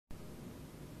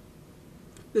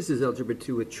This is Algebra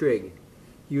 2 with Trig,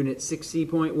 Unit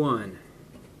 6C.1.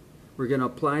 We're going to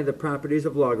apply the properties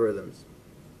of logarithms.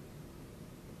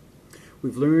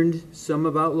 We've learned some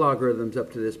about logarithms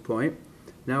up to this point.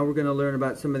 Now we're going to learn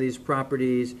about some of these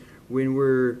properties when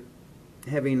we're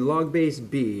having log base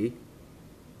b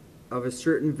of a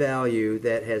certain value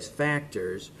that has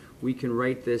factors. We can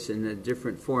write this in a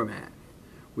different format.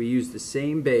 We use the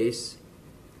same base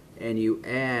and you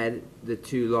add the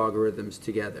two logarithms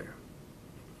together.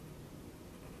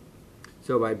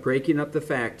 So by breaking up the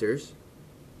factors,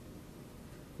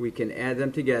 we can add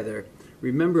them together.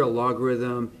 Remember, a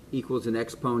logarithm equals an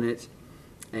exponent,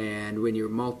 and when you're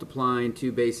multiplying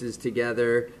two bases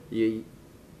together, you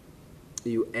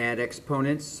add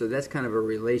exponents. So that's kind of a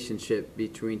relationship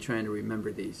between trying to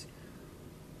remember these.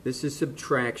 This is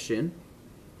subtraction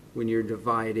when you're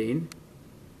dividing.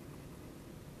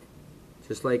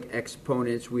 Just like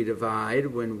exponents, we divide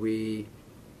when we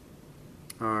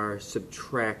are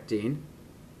subtracting.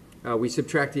 We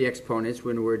subtract the exponents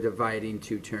when we're dividing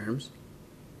two terms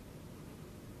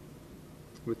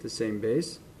with the same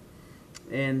base.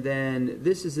 And then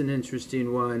this is an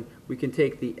interesting one. We can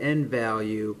take the n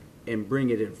value and bring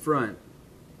it in front.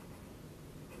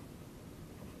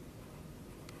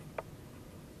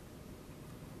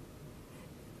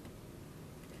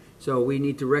 So we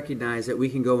need to recognize that we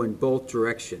can go in both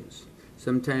directions.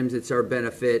 Sometimes it's our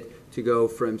benefit to go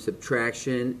from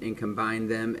subtraction and combine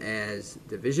them as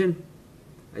division,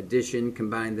 addition,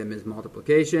 combine them as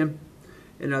multiplication,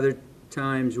 and other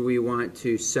times we want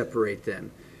to separate them.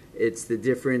 It's the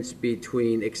difference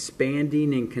between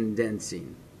expanding and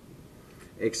condensing.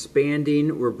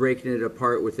 Expanding, we're breaking it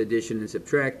apart with addition and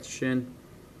subtraction.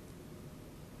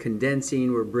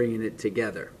 Condensing, we're bringing it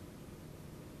together.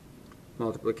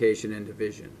 Multiplication and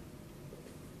division.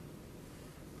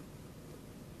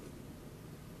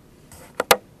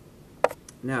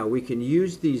 Now we can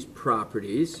use these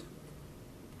properties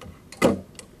to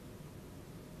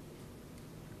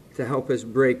help us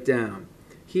break down.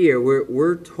 Here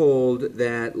we're told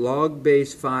that log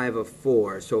base 5 of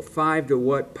 4, so 5 to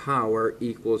what power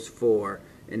equals 4,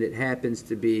 and it happens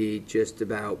to be just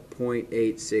about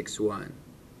 0.861.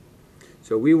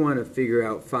 So we want to figure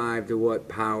out 5 to what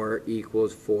power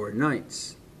equals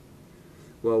 4/9.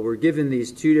 Well, we're given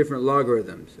these two different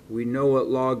logarithms. We know what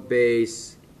log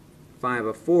base 5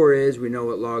 of 4 is, we know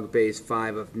what log base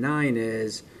 5 of 9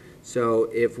 is, so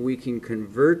if we can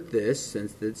convert this,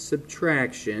 since it's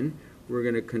subtraction, we're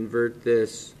going to convert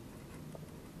this.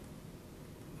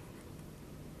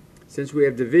 Since we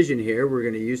have division here, we're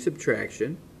going to use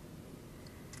subtraction,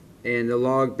 and the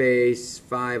log base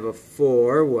 5 of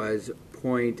 4 was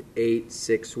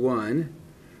 0.861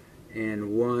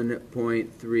 and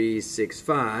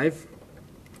 1.365.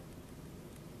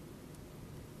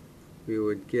 We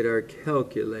would get our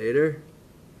calculator,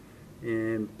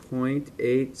 and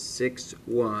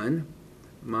 0.861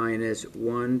 minus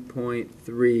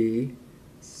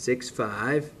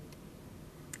 1.365,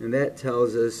 and that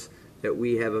tells us that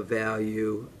we have a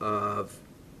value of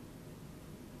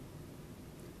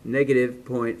negative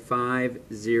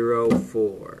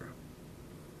 0.504.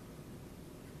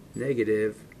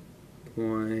 Negative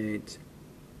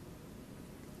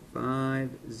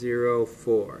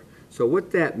 0.504. So what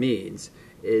that means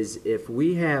is if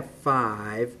we have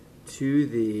 5 to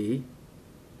the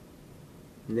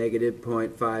negative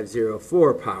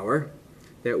 0.504 power,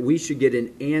 that we should get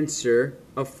an answer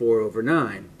of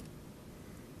 4/9.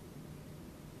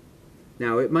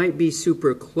 Now it might be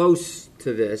super close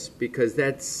to this because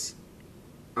that's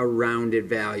a rounded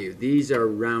value. These are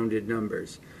rounded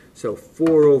numbers. So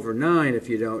 4/9, if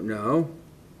you don't know,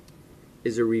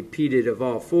 is a repeated of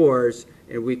all 4s,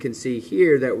 and we can see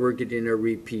here that we're getting a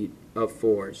repeat of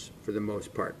 4s for the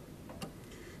most part.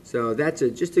 So that's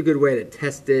just a good way to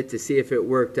test it, to see if it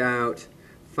worked out.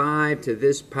 5 to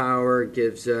this power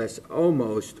gives us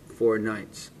almost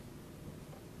 4/9.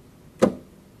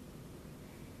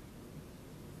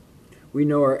 We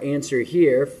know our answer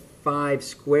here. 5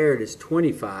 squared is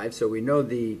 25, so we know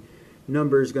the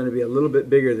number is going to be a little bit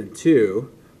bigger than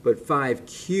 2, but 5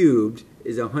 cubed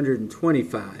is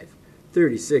 125.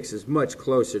 36 is much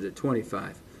closer to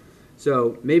 25.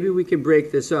 So maybe we can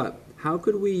break this up. How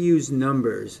could we use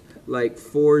numbers like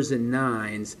 4s and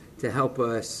 9s to help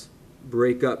us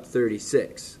break up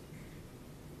 36?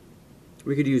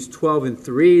 We could use 12 and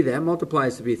 3. That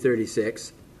multiplies to be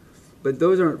 36. But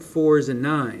those aren't 4s and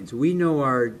 9s. We know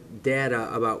our data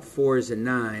about 4s and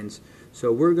 9s,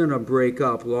 so we're going to break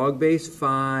up log base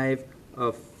 5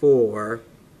 of 4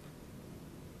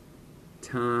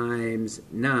 times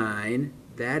 9.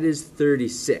 That is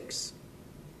 36.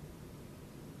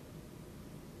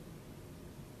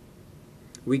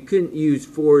 We couldn't use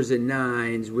 4s and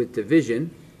 9s with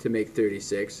division to make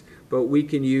 36, but we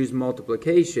can use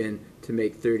multiplication to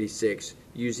make 36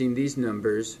 using these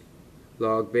numbers,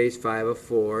 log base 5 of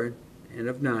 4 and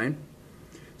of 9.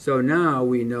 So now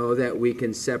we know that we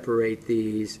can separate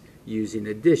these using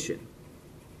addition.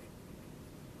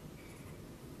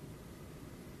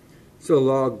 So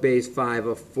log base 5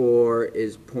 of 4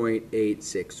 is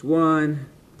 0.861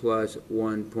 plus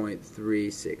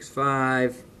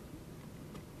 1.365.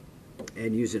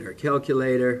 And using our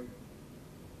calculator,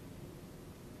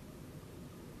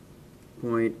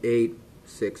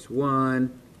 0.861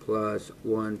 plus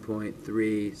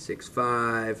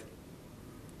 1.365,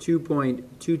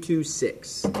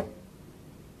 2.226.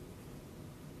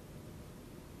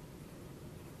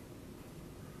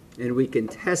 And we can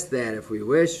test that if we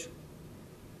wish.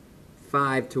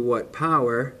 5 to what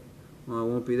power? Well, it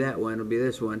won't be that one, it'll be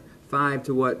this one. 5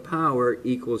 to what power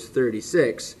equals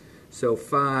 36? So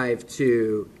 5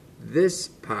 to this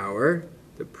power,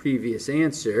 the previous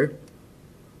answer,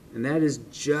 and that is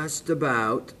just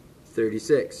about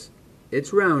 36.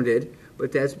 It's rounded,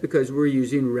 but that's because we're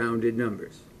using rounded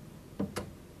numbers.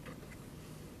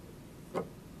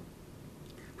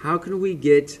 How can we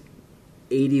get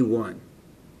 81?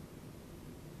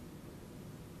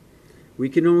 We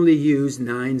can only use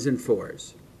 9s and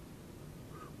 4s.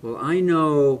 Well, I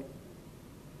know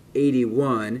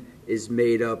 81 is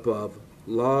made up of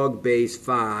log base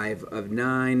 5 of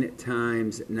 9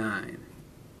 times 9.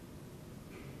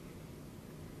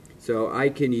 So I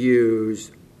can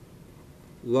use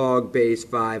log base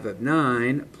 5 of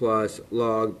 9 plus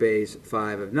log base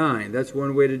 5 of 9. That's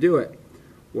one way to do it.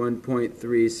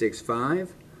 1.365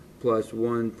 plus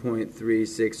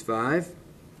 1.365.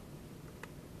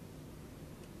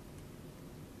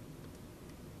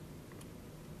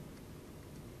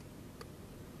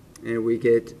 And we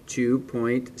get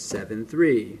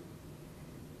 2.73.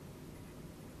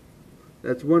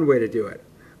 That's one way to do it.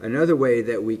 Another way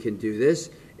that we can do this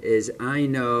is I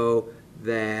know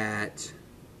that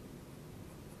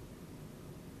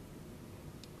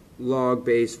log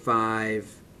base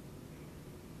 5,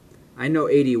 I know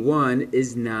 81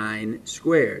 is 9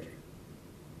 squared.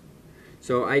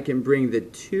 So I can bring the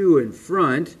 2 in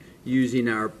front using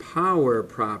our power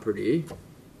property.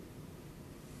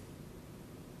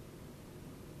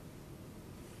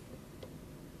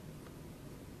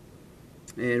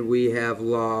 And we have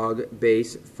log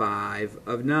base 5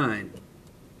 of 9.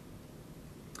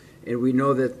 And we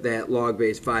know that that log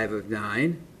base 5 of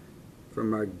 9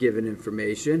 from our given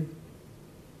information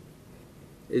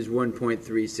is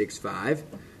 1.365.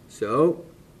 So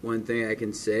one thing I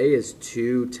can say is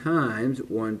 2 times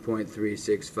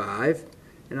 1.365,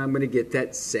 and I'm going to get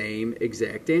that same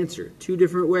exact answer. 2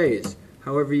 different ways,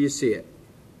 however you see it.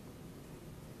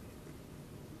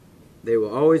 They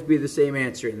will always be the same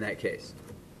answer in that case.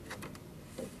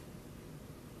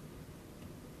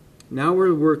 Now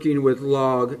we're working with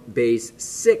log base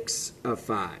 6 of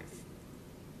 5.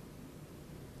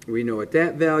 We know what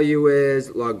that value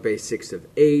is. Log base 6 of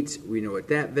 8. We know what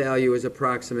that value is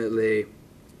approximately.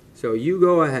 So you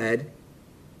go ahead.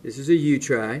 This is a you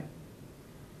try.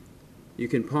 You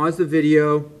can pause the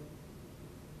video.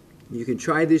 You can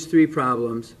try these 3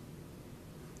 problems.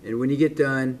 And when you get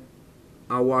done,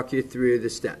 I'll walk you through the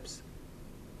steps.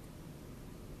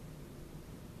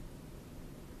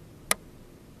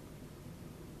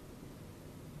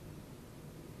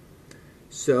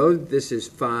 So this is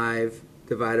 5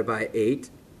 divided by 8.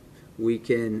 We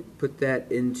can put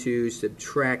that into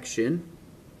subtraction.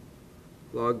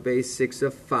 Log base 6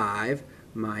 of 5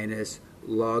 minus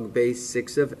log base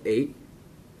 6 of 8.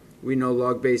 We know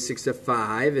log base 6 of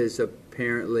 5 is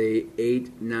apparently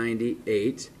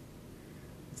 898.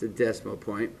 It's a decimal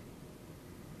point.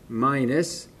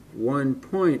 Minus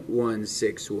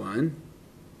 1.161.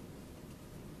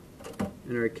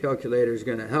 And our calculator is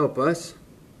going to help us.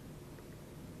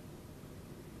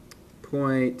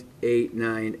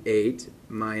 0.898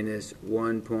 minus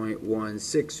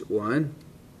 1.161,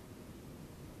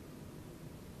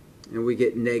 and we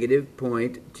get negative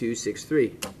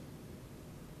 0.263.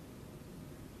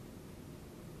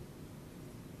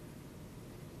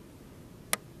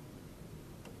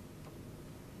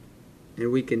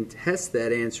 And we can test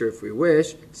that answer if we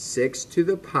wish. 6 to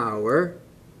the power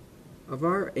of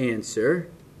our answer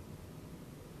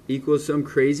equals some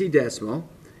crazy decimal.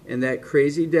 And that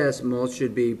crazy decimal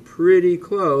should be pretty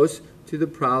close to the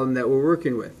problem that we're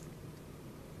working with.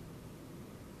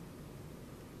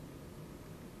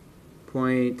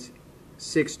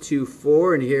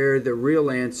 0.624, and here the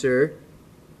real answer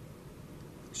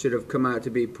should have come out to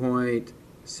be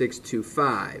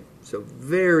 0.625. So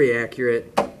very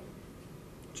accurate.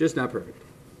 Just not perfect.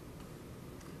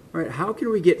 All right, how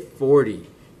can we get 40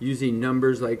 using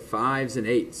numbers like 5s and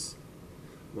 8s?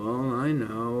 Well, I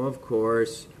know, of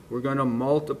course. We're going to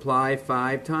multiply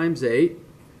 5 times 8.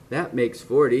 That makes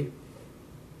 40.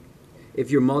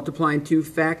 If you're multiplying two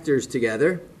factors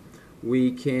together,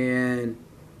 we can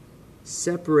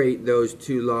separate those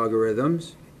two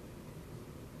logarithms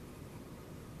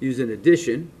using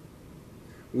addition.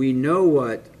 We know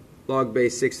what log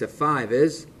base 6 of 5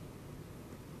 is,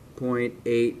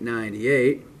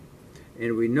 0.898,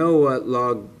 and we know what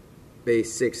log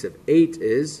base 6 of 8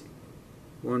 is,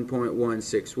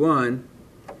 1.161,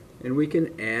 and we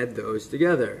can add those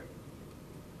together.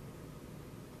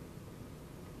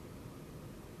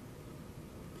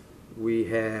 We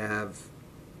have,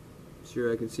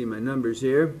 sure I can see my numbers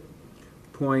here,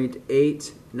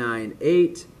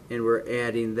 0.898, and we're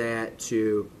adding that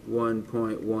to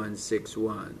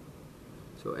 1.161.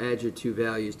 So add your two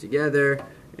values together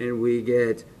and we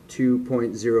get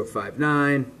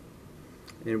 2.059,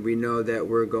 and we know that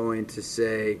we're going to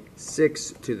say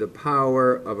 6 to the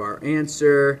power of our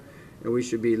answer, and we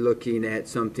should be looking at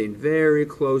something very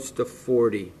close to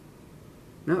 40.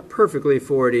 Not perfectly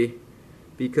 40,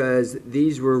 because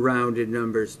these were rounded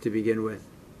numbers to begin with.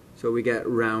 So we got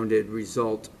rounded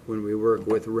result when we work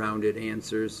with rounded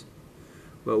answers.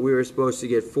 But we were supposed to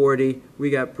get 40. We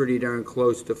got pretty darn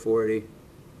close to 40.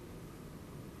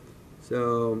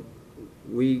 So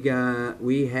we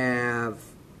have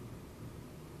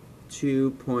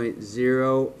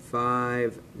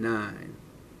 2.059.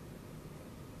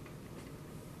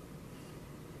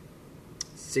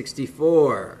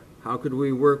 64. How could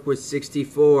we work with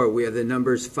 64? We have the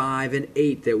numbers 5 and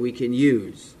 8 that we can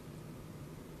use.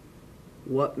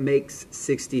 What makes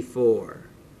 64?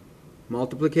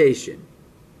 Multiplication.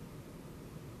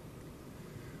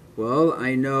 Well,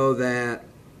 I know that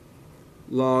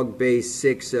log base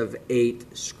 6 of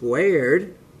 8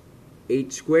 squared,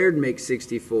 8 squared makes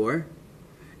 64.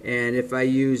 And if I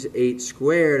use 8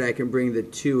 squared, I can bring the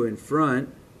 2 in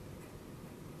front.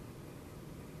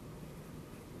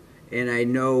 And I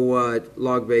know what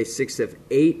log base 6 of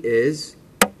 8 is.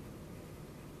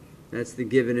 That's the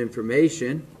given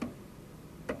information.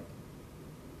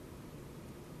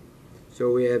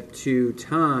 So we have 2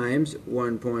 times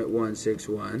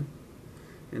 1.161,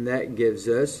 and that gives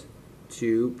us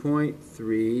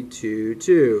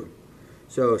 2.322.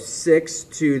 So 6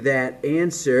 to that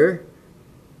answer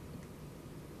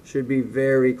should be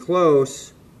very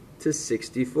close to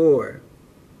 64.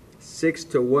 6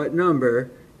 to what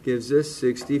number gives us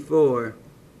 64?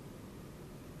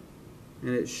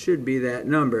 And it should be that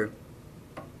number.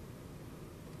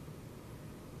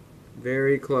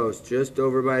 Very close, just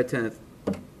over by a tenth.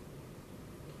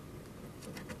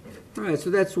 Alright, so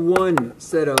that's one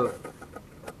set of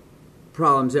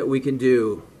problems that we can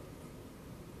do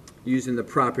using the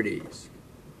properties.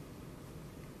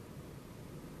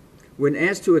 When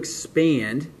asked to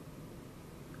expand,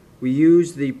 we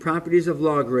use the properties of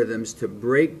logarithms to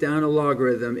break down a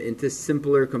logarithm into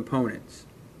simpler components.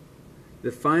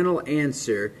 The final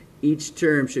answer, each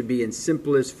term should be in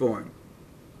simplest form.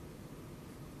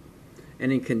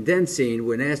 And in condensing,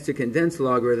 when asked to condense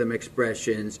logarithm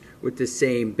expressions with the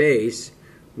same base,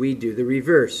 we do the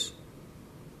reverse.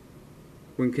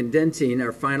 When condensing,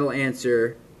 our final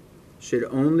answer should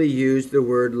only use the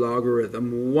word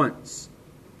logarithm once.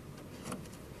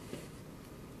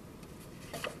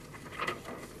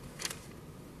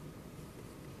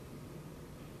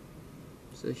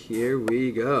 So here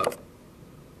we go.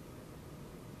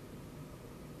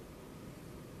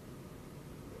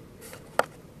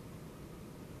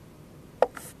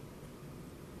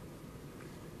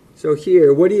 So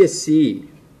here, what do you see?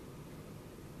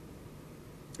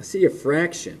 I see a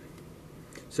fraction.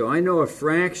 So I know a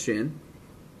fraction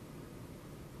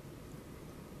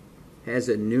has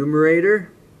a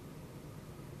numerator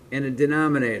and a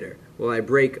denominator. Well, I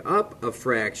break up a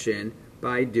fraction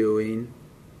by doing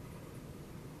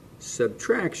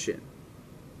subtraction.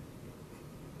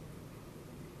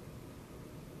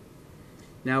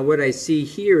 Now what I see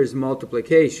here is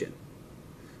multiplication.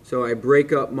 So I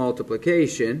break up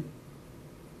multiplication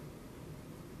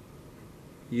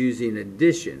using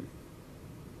addition.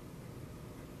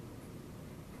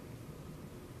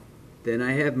 Then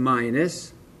I have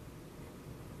minus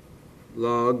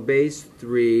log base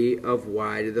 3 of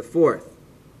y to the 4th.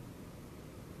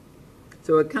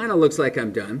 So it kind of looks like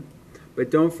I'm done. But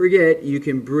don't forget, you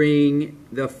can bring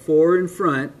the 4 in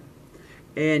front.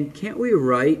 And can't we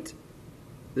write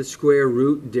the square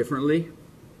root differently?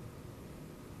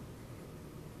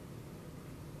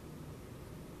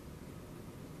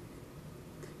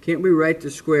 Can't we write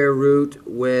the square root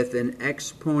with an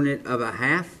exponent of a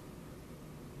half?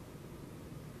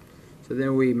 So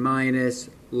then we minus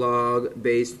log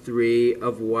base 3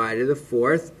 of y to the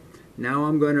 4th. Now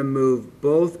I'm going to move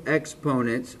both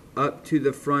exponents up to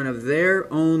the front of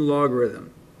their own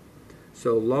logarithm.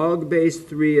 So log base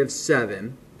 3 of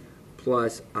 7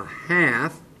 plus a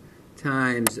half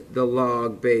times the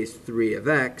log base 3 of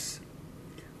x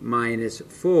minus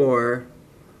 4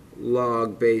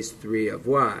 log base 3 of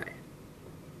y.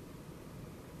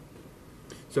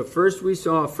 So first we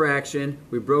saw a fraction.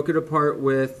 We broke it apart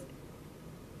with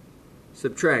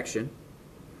subtraction.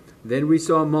 Then we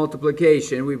saw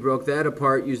multiplication. We broke that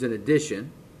apart using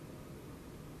addition.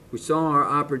 We saw our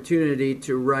opportunity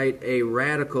to write a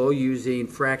radical using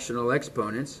fractional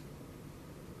exponents.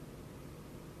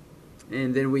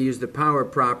 And then we used the power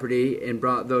property and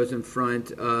brought those in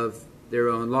front of their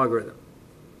own logarithm.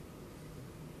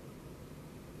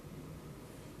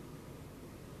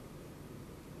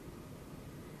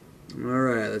 All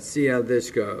right, let's see how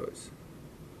this goes.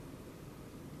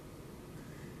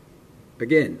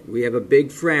 Again, we have a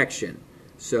big fraction.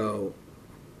 So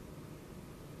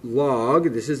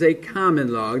log, this is a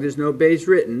common log, there's no base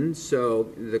written,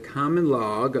 so the common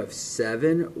log of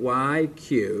 7y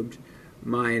cubed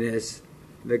minus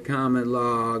the common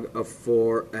log of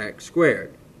 4x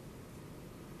squared.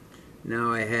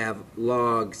 Now I have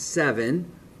log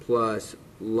 7 plus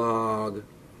log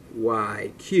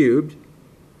y cubed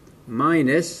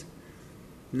minus,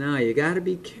 now you got to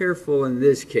be careful in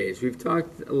this case. We've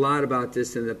talked a lot about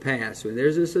this in the past. When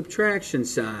there's a subtraction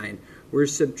sign, we're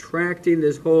subtracting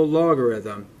this whole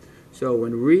logarithm. So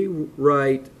when we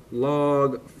write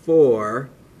log 4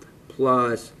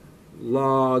 plus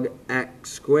log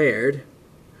x squared,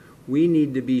 we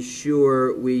need to be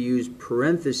sure we use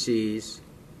parentheses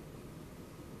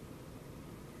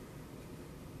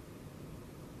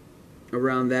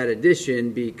around that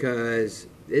addition because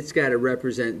it's got to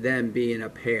represent them being a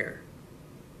pair.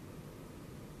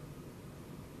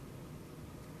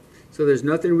 So there's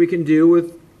nothing we can do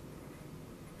with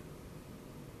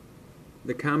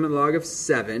the common log of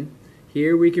 7.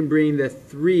 Here we can bring the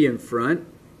 3 in front.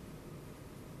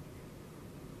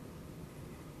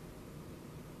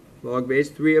 Log base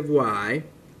 3 of y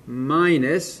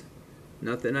minus,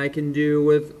 nothing I can do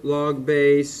with log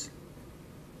base,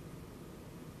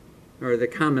 or the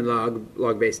common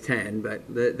log base 10,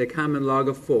 but the common log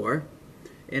of 4.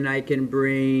 And I can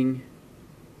bring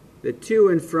the 2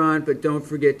 in front, but don't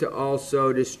forget to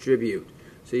also distribute.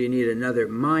 So you need another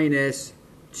minus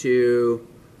 2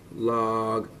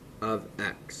 log of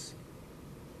x.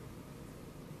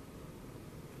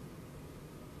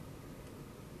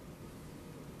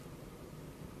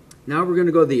 Now we're going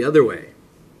to go the other way.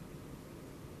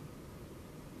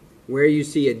 Where you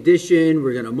see addition,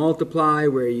 we're going to multiply.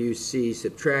 Where you see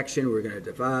subtraction, we're going to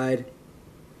divide.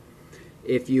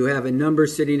 If you have a number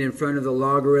sitting in front of the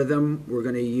logarithm, we're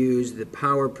going to use the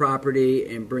power property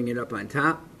and bring it up on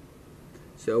top.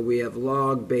 So we have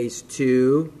log base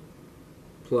 2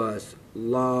 plus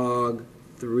log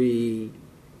 3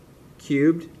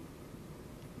 cubed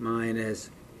minus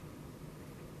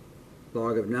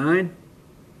log of 9.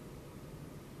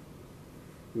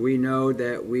 We know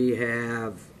that we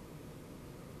have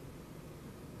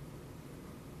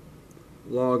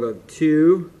log of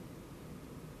 2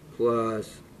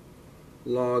 plus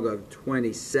log of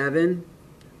 27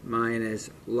 minus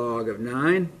log of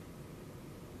 9.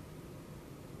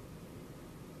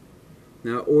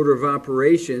 Now, order of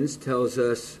operations tells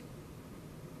us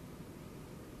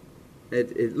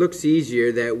that it looks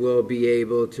easier that we'll be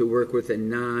able to work with a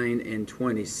 9 and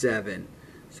 27.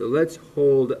 So let's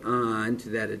hold on to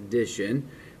that addition.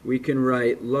 We can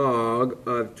write log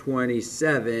of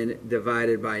 27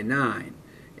 divided by 9.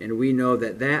 And we know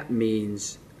that that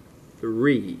means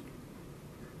 3.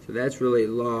 So that's really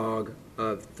log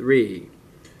of 3.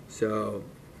 So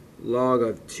log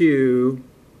of 2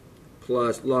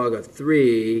 plus log of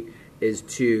 3 is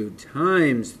 2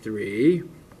 times 3,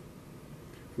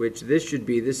 which this should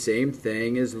be the same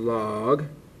thing as log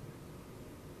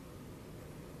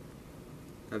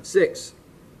of 6.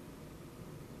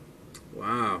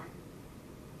 Wow.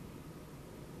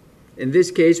 In this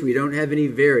case, we don't have any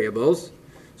variables.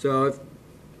 So if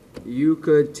you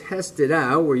could test it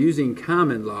out, we're using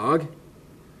common log.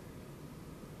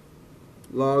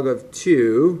 Log of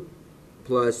 2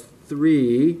 plus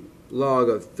 3 log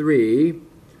of 3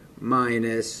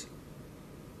 minus,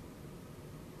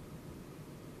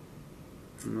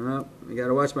 well, I got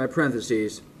to watch my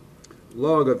parentheses.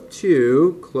 Log of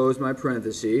 2, close my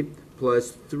parenthesis,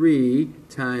 plus 3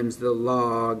 times the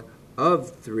log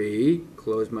of 3,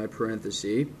 close my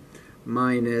parenthesis,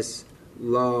 minus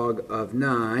log of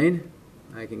 9.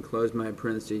 I can close my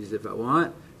parentheses if I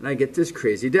want, and I get this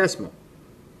crazy decimal.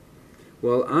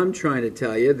 Well, I'm trying to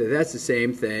tell you that that's the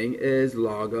same thing as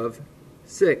log of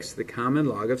 6, the common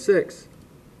log of 6.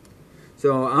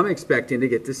 So I'm expecting to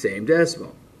get the same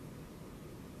decimal.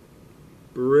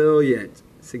 Brilliant.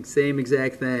 It's the same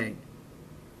exact thing.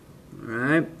 All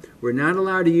right? We're not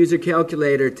allowed to use a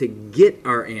calculator to get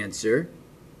our answer.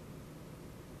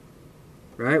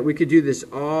 Right? We could do this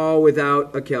all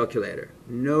without a calculator.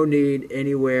 No need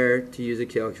anywhere to use a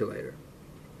calculator.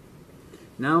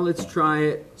 Now let's try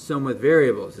it some with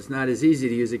variables. It's not as easy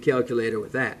to use a calculator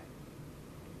with that.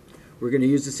 We're going to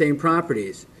use the same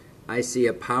properties. I see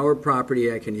a power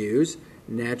property I can use.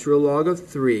 Natural log of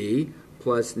 3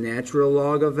 plus natural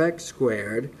log of x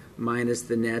squared minus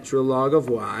the natural log of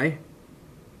y.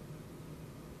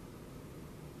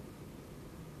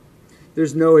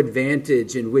 There's no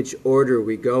advantage in which order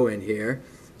we go in here.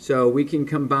 So we can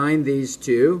combine these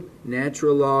two.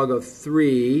 Natural log of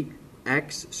 3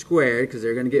 x squared, because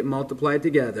they're going to get multiplied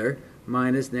together,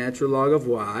 minus natural log of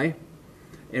y.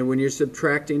 And when you're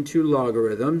subtracting two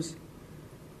logarithms,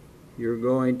 you're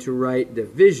going to write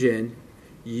division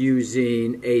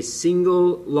using a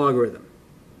single logarithm.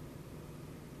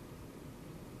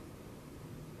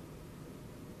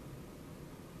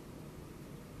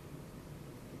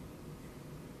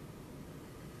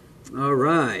 All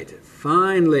right,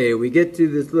 finally we get to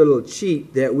this little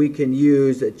cheat that we can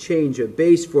use a change of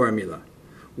base formula.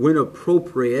 When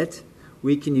appropriate,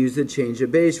 we can use the change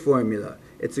of base formula.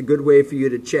 It's a good way for you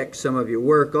to check some of your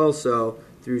work also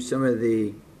through some of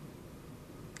the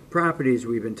properties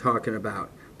we've been talking about.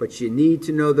 But you need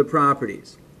to know the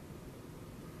properties.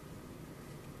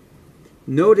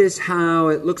 Notice how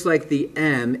it looks like the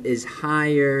m is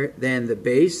higher than the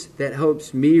base. That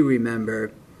helps me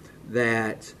remember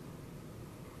that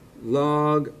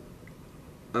log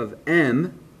of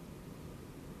m,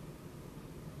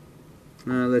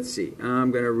 let's see, I'm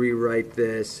going to rewrite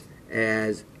this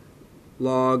as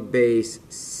log base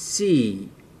c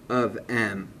of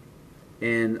m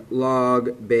and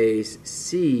log base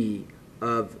c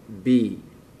of b.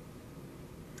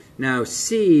 Now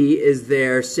c is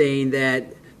there saying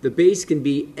that the base can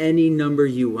be any number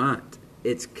you want.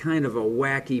 It's kind of a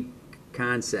wacky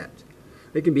concept.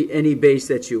 It can be any base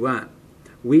that you want.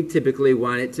 We typically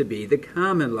want it to be the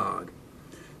common log.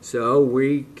 So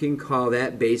we can call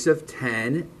that base of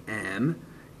 10m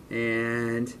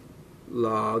and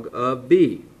log of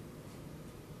b.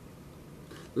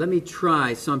 Let me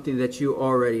try something that you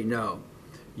already know.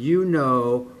 You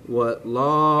know what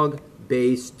log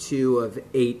base 2 of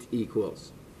 8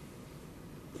 equals.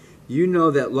 You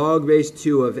know that log base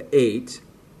 2 of 8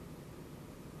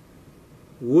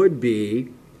 would be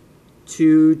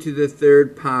 2 to the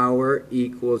third power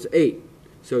equals 8.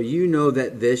 So you know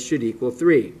that this should equal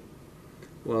 3.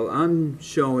 Well, I'm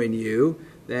showing you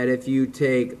that if you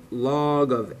take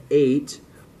log of 8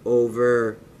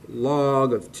 over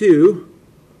log of 2,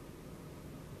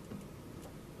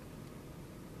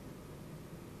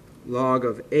 log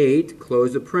of 8,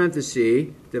 close the parenthesis,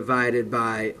 divided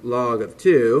by log of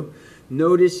 2,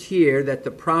 notice here that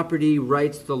the property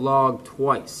writes the log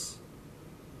twice.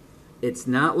 It's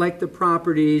not like the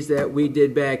properties that we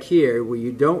did back here where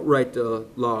you don't write the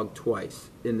log twice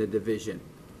in the division.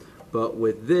 But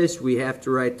with this, we have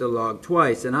to write the log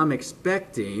twice, and I'm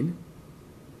expecting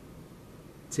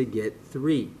to get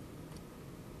 3.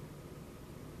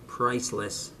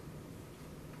 Priceless.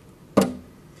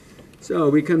 So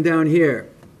we come down here.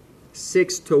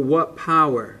 6 to what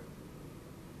power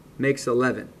makes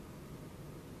 11?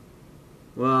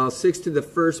 Well, 6 to the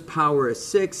first power is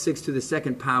 6. 6 to the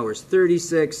second power is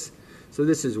 36. So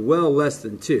this is well less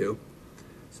than 2.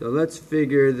 So let's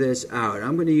figure this out.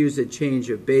 I'm going to use a change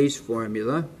of base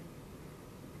formula.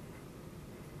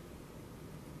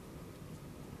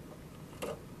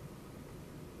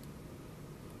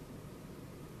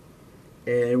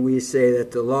 And we say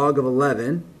that the log of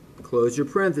 11, close your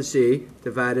parenthesis,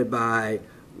 divided by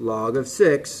log of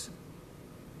 6,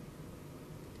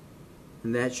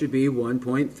 and that should be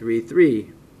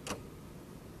 1.33.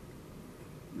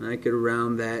 I could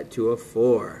round that to a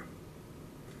 4.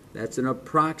 That's an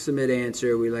approximate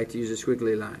answer. We like to use a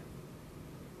squiggly line.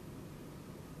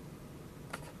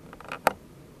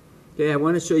 Okay, I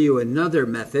want to show you another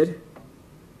method.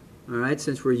 All right,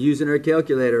 since we're using our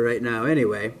calculator right now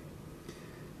anyway.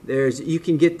 You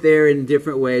can get there in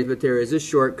different ways, but there is a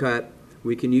shortcut.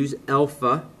 We can use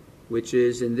alpha, which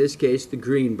is in this case the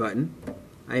green button.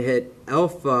 I hit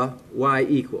alpha y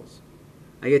equals.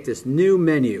 I get this new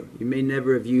menu you may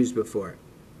never have used before.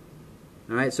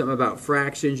 All right, something about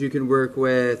fractions you can work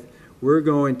with. we're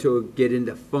going to get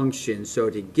into functions. So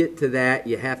to get to that,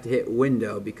 you have to hit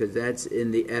window because that's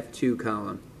in the F2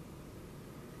 column.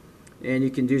 And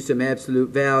you can do some absolute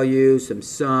values, some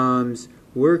sums.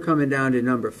 We're coming down to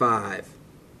number 5.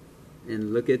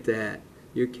 And look at that.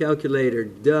 Your calculator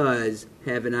does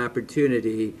have an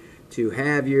opportunity to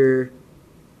have your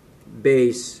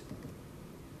base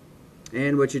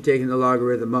and what you're taking the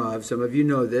logarithm of. Some of you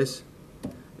know this.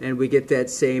 And we get that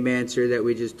same answer that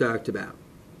we just talked about.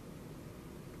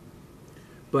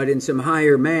 But in some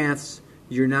higher maths,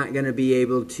 you're not going to be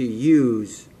able to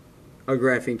use a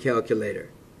graphing calculator.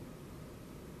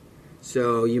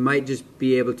 So you might just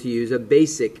be able to use a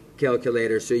basic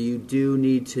calculator, so you do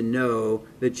need to know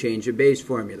the change of base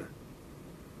formula.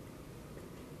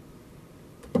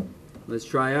 Let's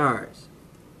try ours.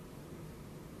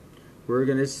 We're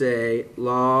going to say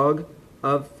log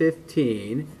of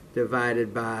 15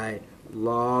 divided by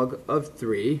log of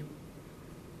 3.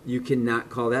 You cannot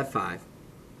call that 5.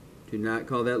 Do not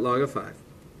call that log of 5.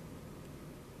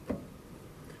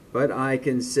 But I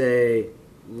can say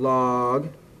log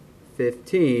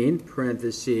 15,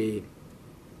 parenthesis,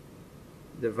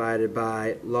 divided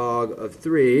by log of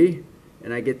 3,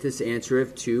 and I get this answer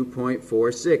of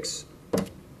 2.46.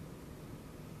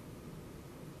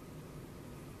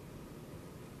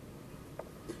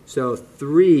 So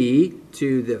 3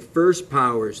 to the first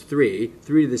power is 3,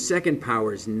 3 to the second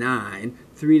power is 9,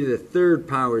 3 to the third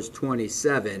power is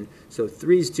 27, so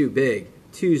 3 is too big,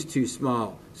 2 is too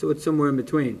small, so it's somewhere in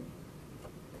between.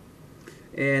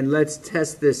 And let's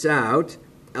test this out.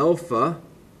 Alpha,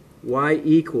 y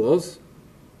equals,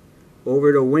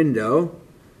 over to window,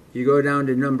 you go down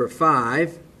to number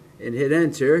 5 and hit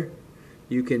enter.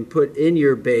 You can put in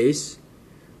your base.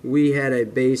 We had a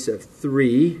base of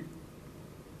 3.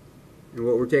 And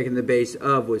what we're taking the base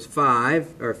of was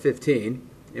 5, or 15,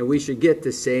 and we should get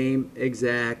the same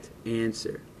exact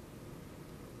answer.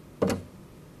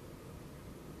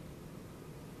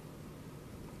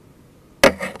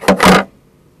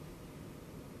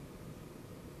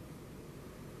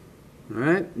 All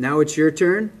right, now it's your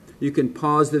turn. You can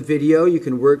pause the video. You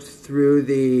can work through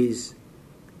these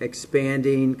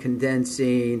expanding,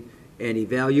 condensing, and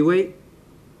evaluate.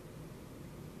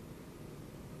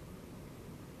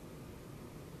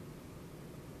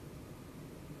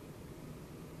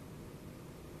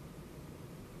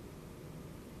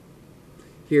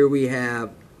 Here we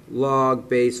have log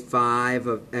base 5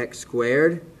 of x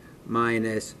squared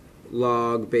minus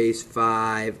log base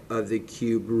 5 of the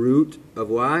cube root of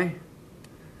y.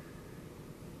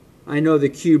 I know the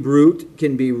cube root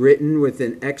can be written with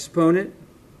an exponent.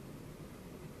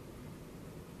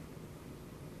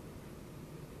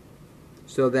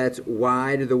 So that's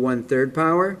y to the 1/3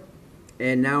 power.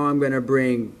 And now I'm going to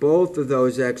bring both of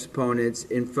those exponents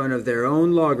in front of their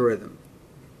own logarithm.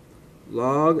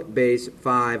 Log base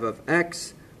 5 of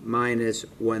x minus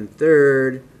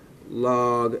 1/3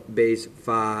 log base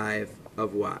 5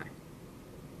 of y.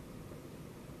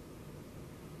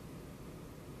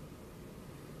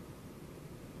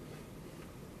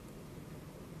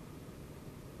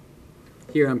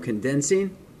 Here I'm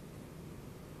condensing.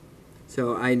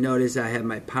 So I notice I have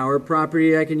my power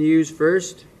property I can use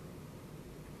first.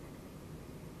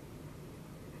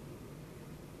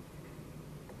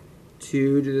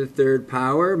 Two to the 3rd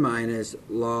power minus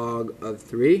log of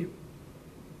 3.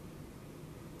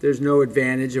 There's no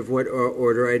advantage of what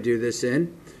order I do this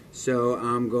in. So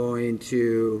I'm going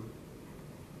to,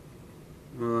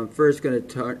 well, I'm first going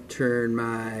to turn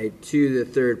my 2 to the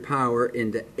 3rd power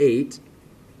into 8.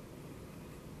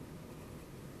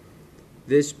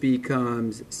 This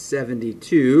becomes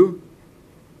 72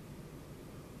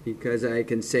 because I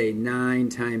can say 9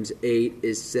 times 8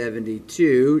 is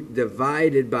 72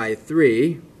 divided by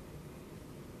 3.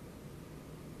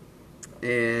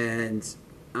 And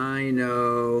I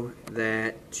know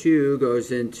that 2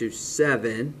 goes into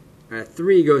 7,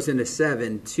 3 goes into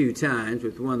 7 2 times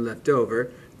with 1 left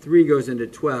over. 3 goes into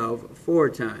 12 4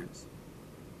 times.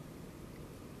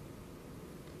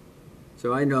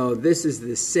 So I know this is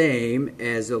the same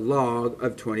as a log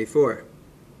of 24.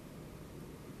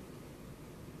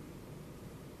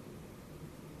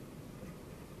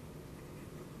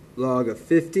 Log of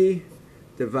 50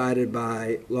 divided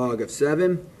by log of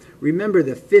 7. Remember,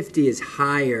 the 50 is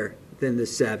higher than the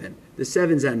 7. The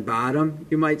 7's on bottom,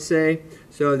 you might say.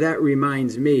 So that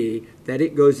reminds me that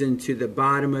it goes into the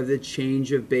bottom of the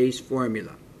change of base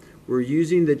formula. We're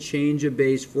using the change of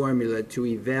base formula to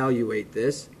evaluate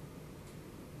this.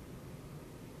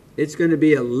 It's going to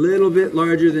be a little bit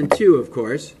larger than 2, of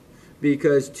course,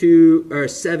 because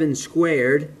 7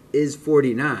 squared is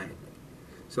 49.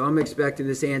 So I'm expecting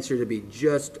this answer to be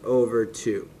just over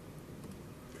 2.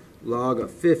 log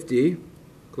of 50,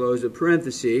 close the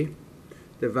parenthesis,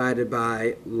 divided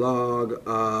by log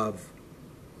of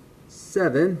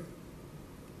 7,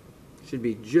 should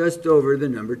be just over the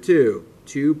number 2,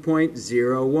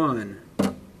 2.01.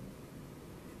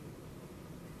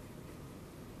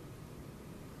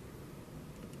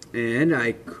 And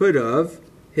I could have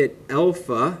hit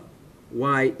alpha,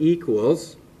 y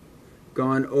equals,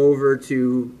 gone over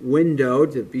to window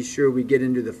to be sure we get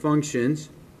into the functions.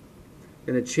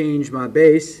 Going to change my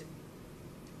base.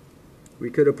 We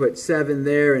could have put 7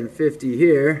 there and 50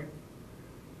 here.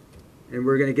 And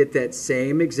we're going to get that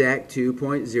same exact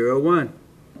 2.01.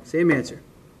 Same answer.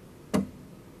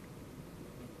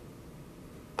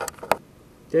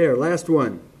 Okay, our last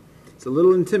one. It's a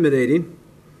little intimidating,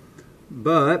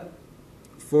 but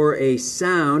for a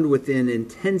sound with an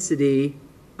intensity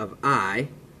of I,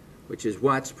 which is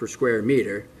watts per square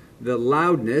meter, the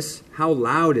loudness, how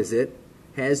loud is it,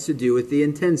 has to do with the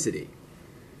intensity.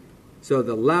 So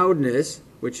the loudness,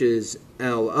 which is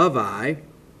L of I,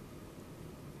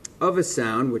 of a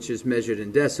sound, which is measured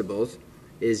in decibels,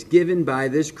 is given by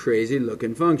this crazy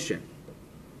looking function.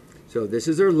 So this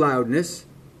is our loudness,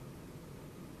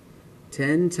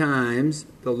 10 times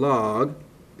the log,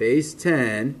 base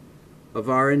 10, of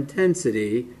our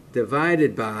intensity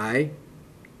divided by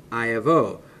I of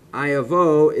O. I of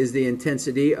O is the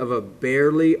intensity of a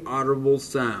barely audible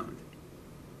sound.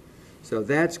 So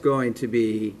that's going to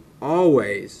be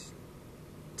always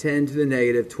 10 to the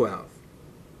negative 12.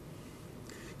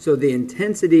 So the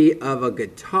intensity of a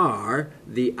guitar,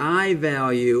 the I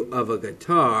value of a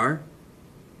guitar,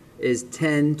 is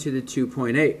 10 to the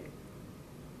 2.8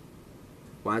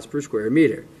 watts per square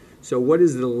meter. So what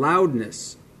is the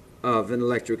loudness of an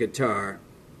electric guitar?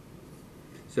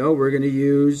 So we're going to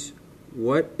use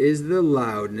what is the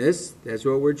loudness. That's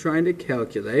what we're trying to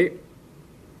calculate.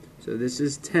 So this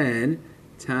is 10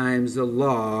 times the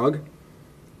log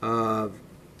of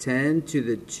 10 to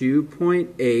the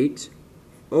 2.8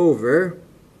 over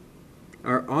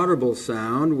our audible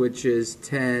sound, which is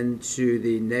 10 to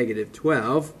the negative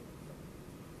 12.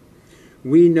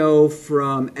 We know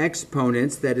from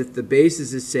exponents that if the base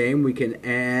is the same, we can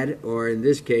add, or in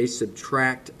this case,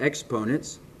 subtract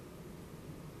exponents.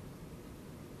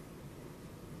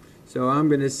 So I'm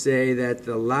going to say that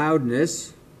the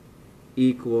loudness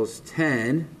equals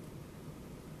 10,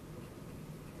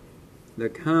 the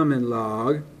common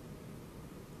log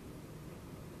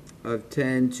of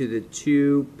 10 to the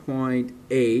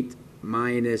 2.8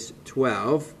 minus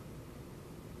 12.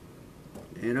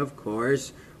 And of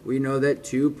course, we know that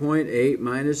 2.8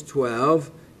 minus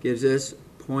 12 gives us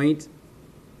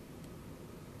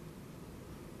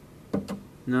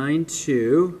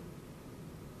 0.92.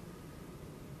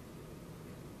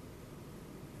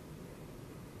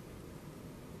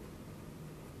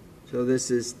 So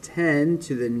this is 10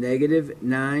 to the negative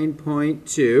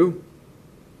 9.2.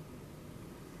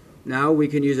 Now we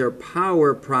can use our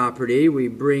power property. We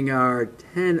bring our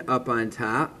 10 up on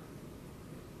top.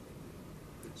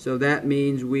 So that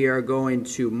means we are going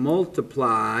to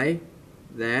multiply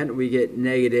that. We get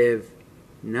negative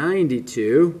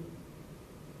 92.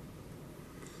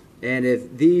 And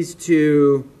if these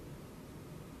two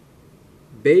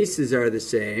bases are the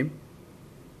same,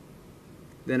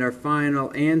 then our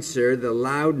final answer, the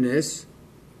loudness,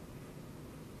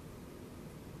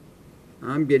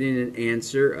 I'm getting an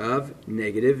answer of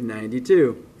negative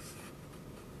 92.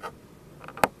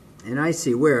 And I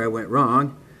see where I went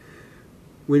wrong.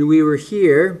 When we were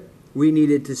here, we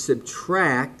needed to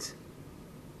subtract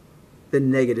the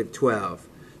negative 12.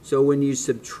 So when you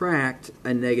subtract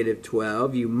a negative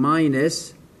 12, you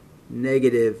minus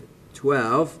negative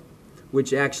 12,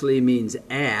 which actually means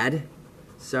add.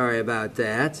 Sorry about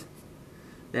that.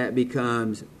 That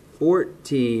becomes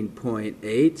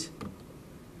 14.8.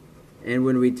 And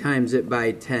when we times it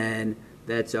by 10,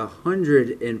 that's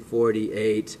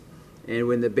 148. And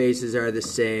when the bases are the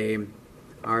same,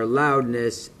 our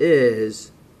loudness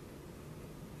is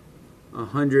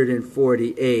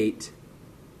 148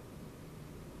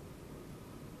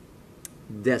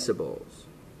 decibels.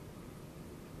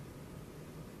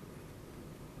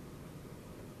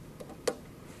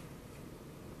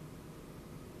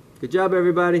 Good job,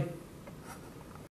 everybody.